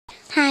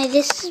Hi,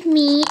 this is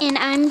me, and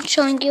I'm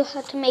showing you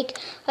how to make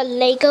a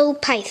Lego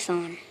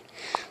Python.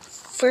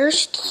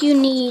 First, you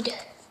need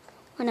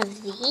one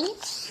of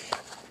these.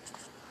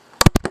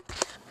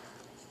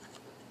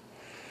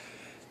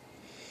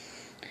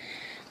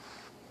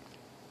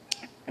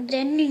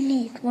 Then you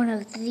need one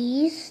of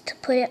these to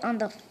put it on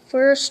the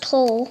first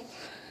hole.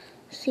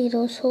 See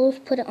those holes?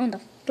 Put it on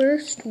the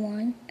first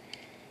one.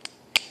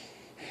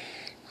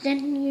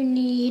 Then you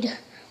need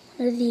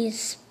one of these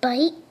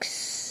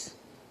spikes.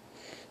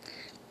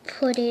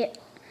 Put it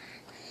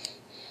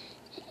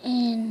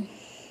in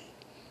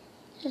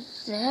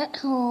that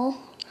hole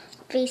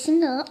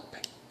facing up.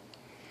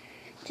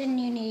 Then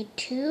you need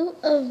two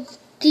of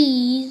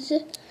these.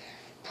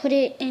 Put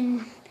it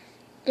in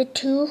the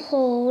two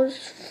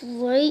holes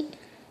right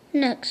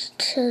next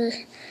to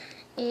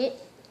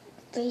it,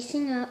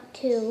 facing up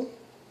too.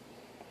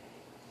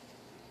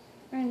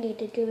 I need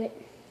to do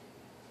it.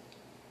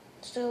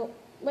 So,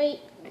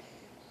 wait.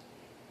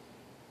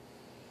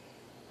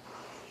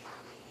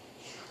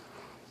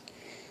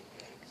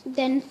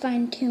 Then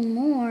find two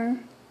more.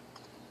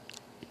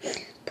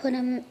 Put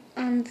them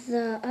on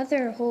the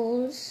other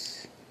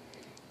holes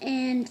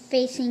and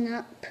facing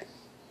up.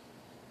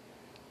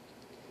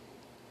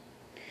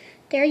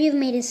 There you've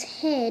made his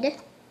head.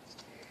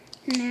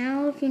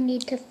 Now you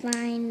need to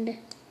find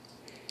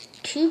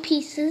two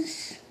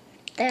pieces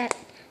that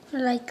are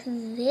like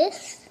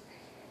this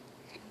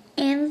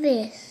and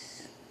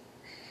this.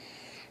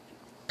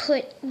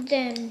 Put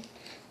them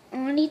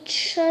on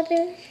each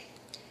other.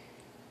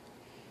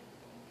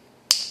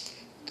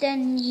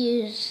 Then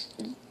use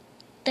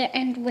the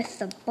end with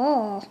the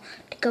ball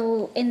to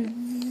go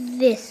in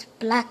this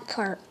black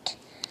part.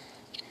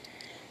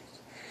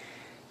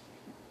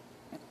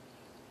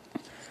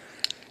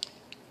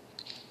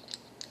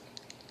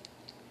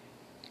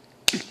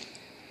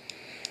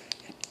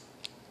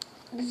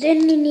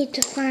 Then you need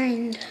to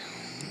find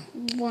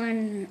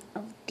one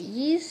of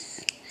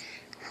these.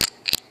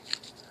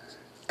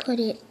 Put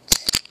it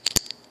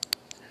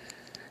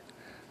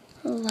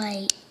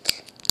right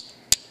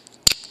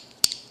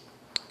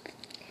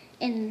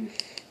in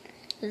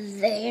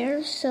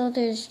there, so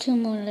there's two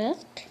more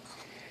left.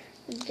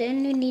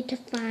 Then you need to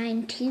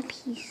find two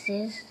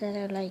pieces that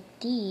are like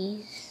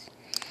these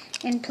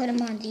and put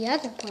them on the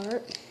other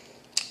part.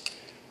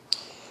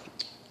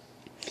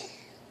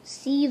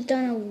 See, you've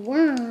done a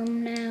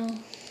worm now.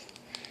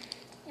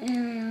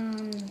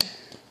 And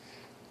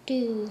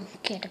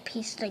get a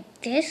piece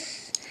like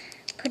this.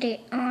 Put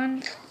it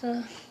on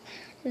the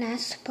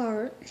last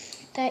part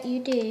that you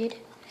did.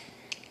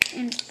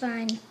 And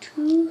find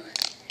two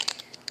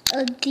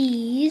of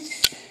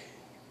these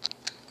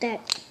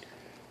that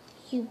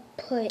you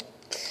put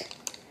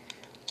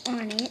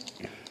on it.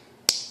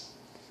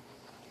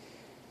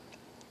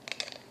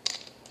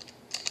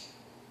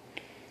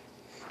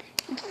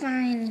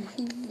 Find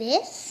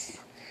this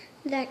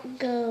that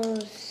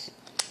goes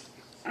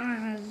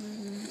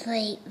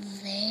right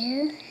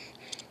there.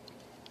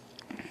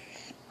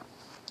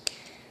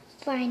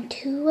 Find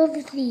two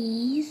of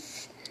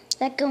these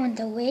that go in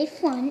the way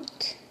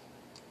front.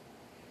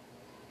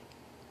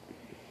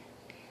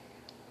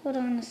 Hold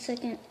on a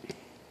second.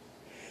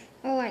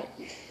 Alright.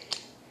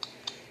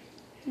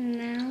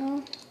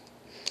 Now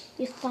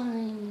you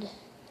find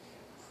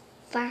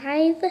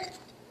 5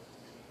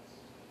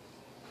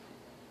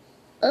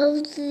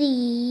 of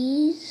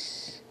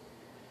these,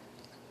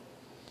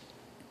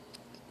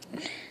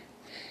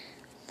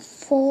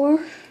 4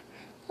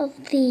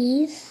 of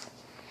these,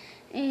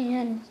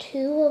 and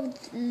 2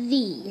 of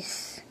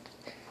these.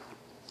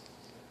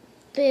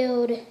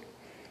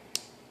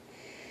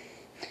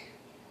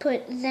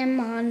 Put them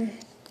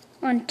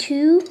on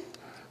 2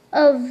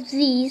 of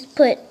these,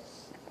 put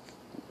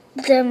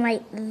them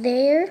right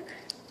there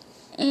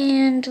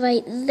and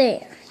right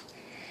there.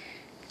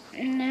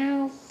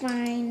 Now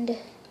find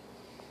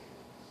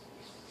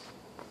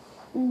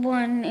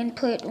one and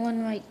put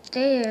one right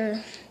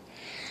there.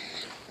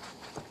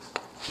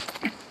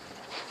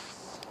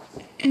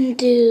 And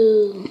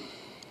do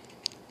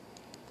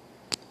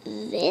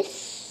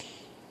this.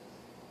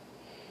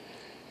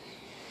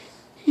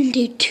 And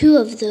do 2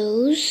 of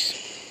those.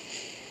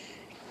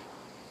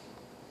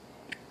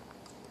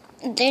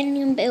 And then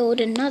you build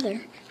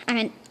another.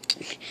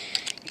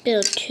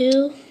 Build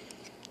 2.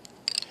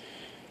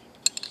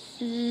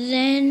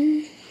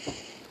 Then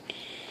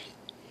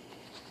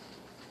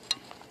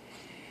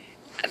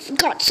I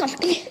forgot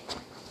something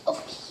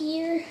over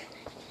here.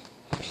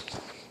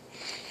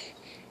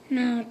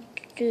 Now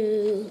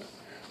do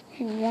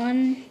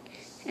 1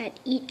 at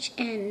each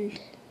end.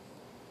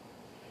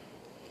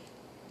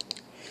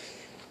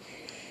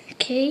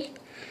 Okay,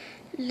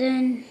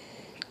 then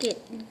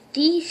get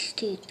these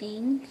 2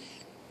 things.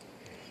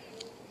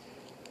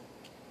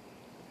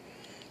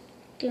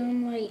 Do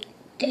them right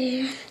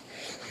there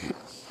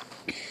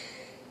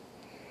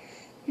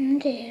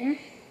and there.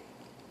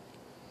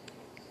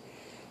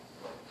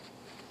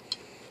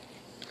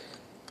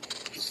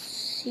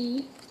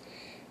 See,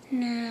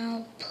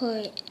 now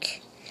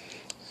put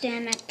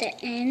them at the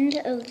end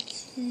of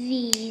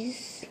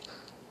these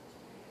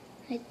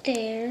right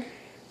there,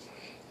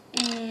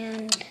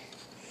 and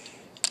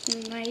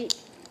right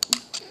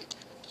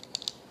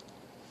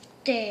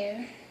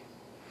there.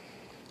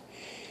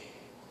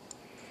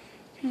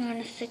 Hang on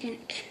a second.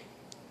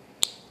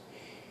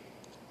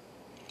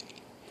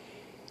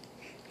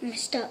 I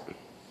messed up.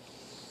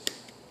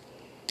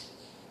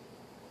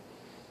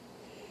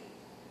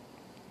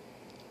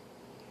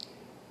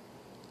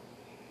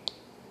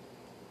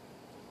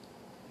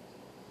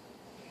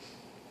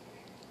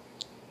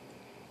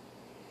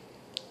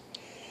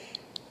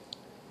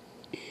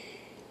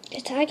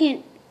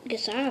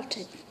 Guess I have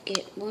to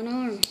get one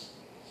arm.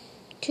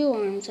 2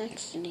 arms,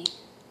 actually.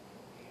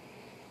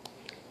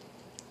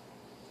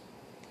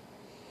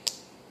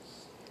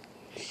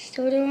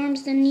 Shorter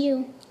arms than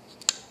you.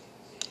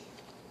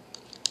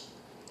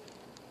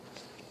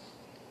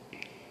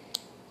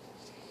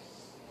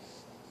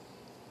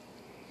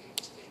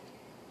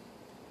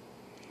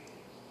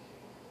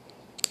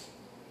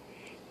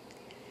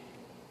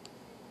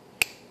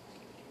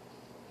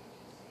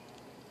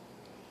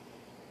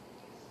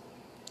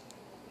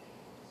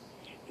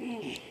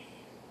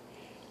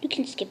 You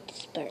can skip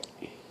this part.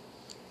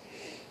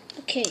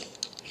 Okay,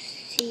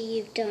 see,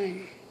 you've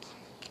done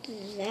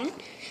that.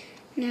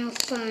 Now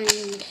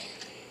find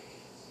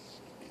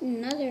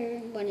another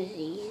one of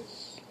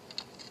these.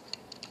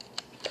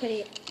 Put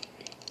it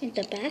in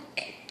the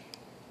back.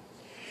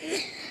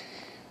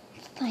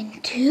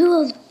 Find 2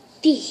 of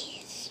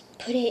these.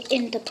 Put it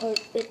in the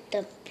part with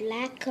the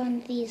black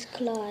on these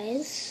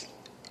claws.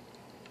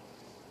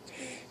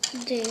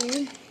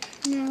 There.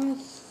 Now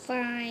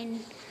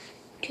find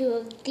 2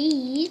 of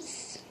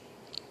these.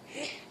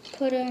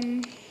 Put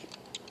them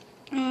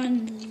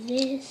on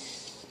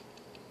this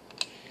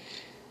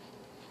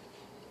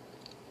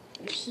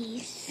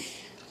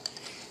piece.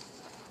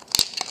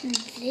 And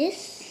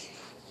this.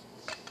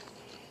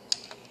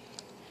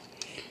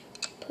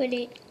 Put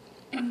it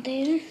on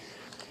there.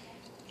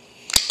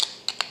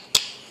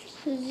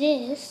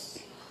 This.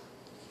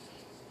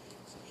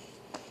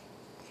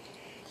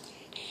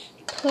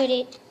 Put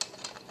it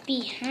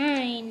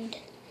behind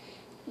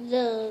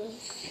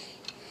those.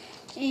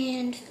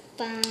 And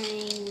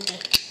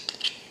find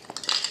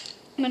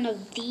one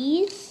of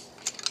these.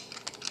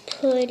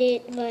 Put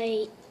it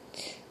right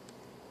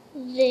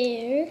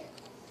there.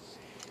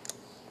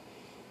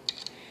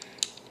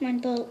 My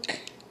book.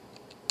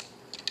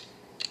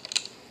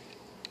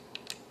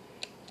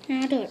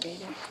 Now don't do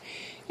that.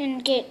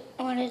 And get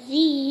one of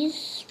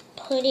these.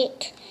 Put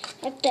it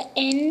at the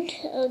end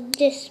of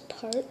this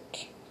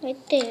part.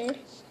 Right there.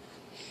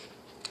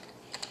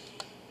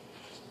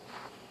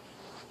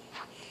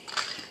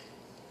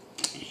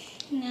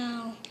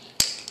 Now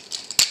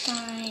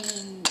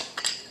find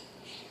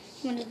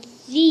one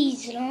of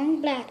these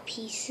long black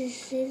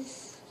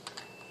pieces.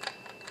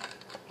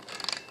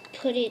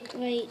 Put it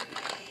right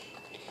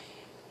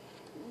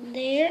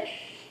there.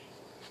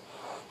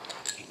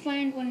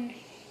 Find one.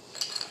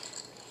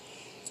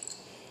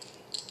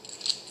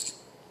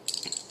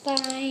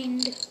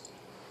 Find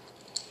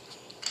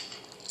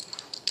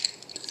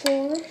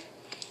 4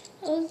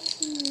 of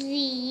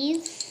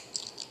these.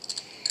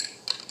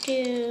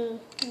 Do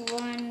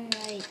one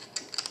right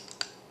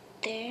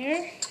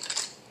there.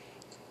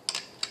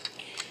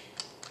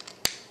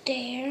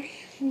 There.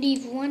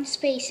 Leave 1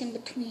 space in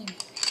between.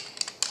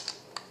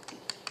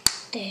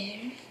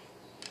 There.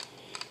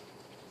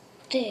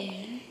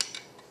 There.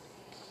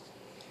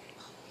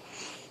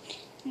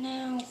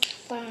 Now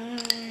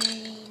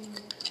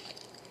find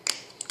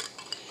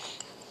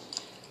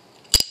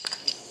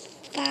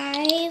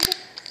 5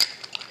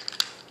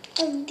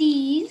 of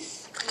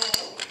these.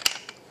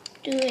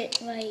 Do it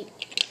right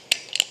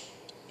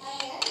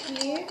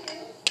here.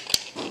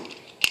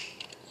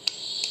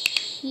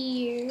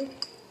 Here.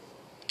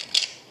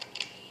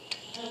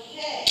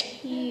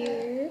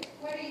 Here.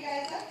 What are you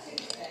guys up to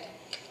today?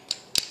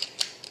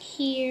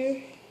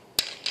 Here.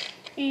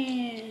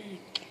 And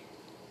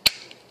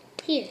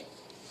here.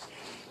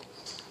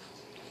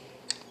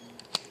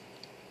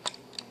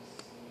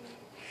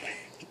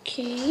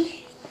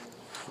 Okay.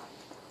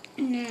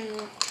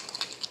 Now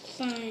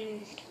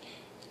find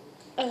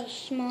a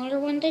smaller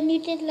one than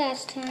you did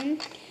last time.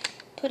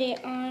 Put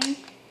it on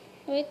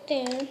right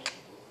there.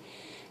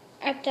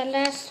 At the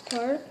last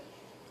part,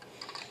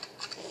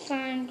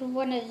 find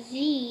one of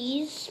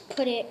these.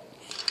 Put it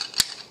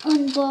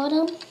on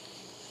bottom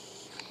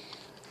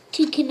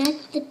to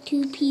connect the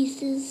 2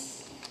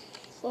 pieces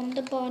from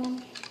the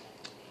bottom.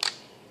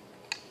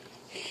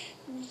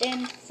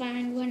 Then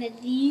find one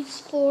of these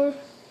for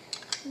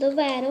the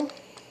rattle.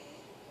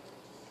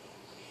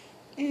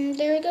 And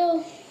there we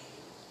go.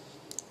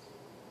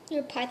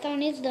 Your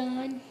python is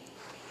done.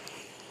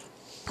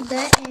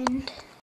 The end.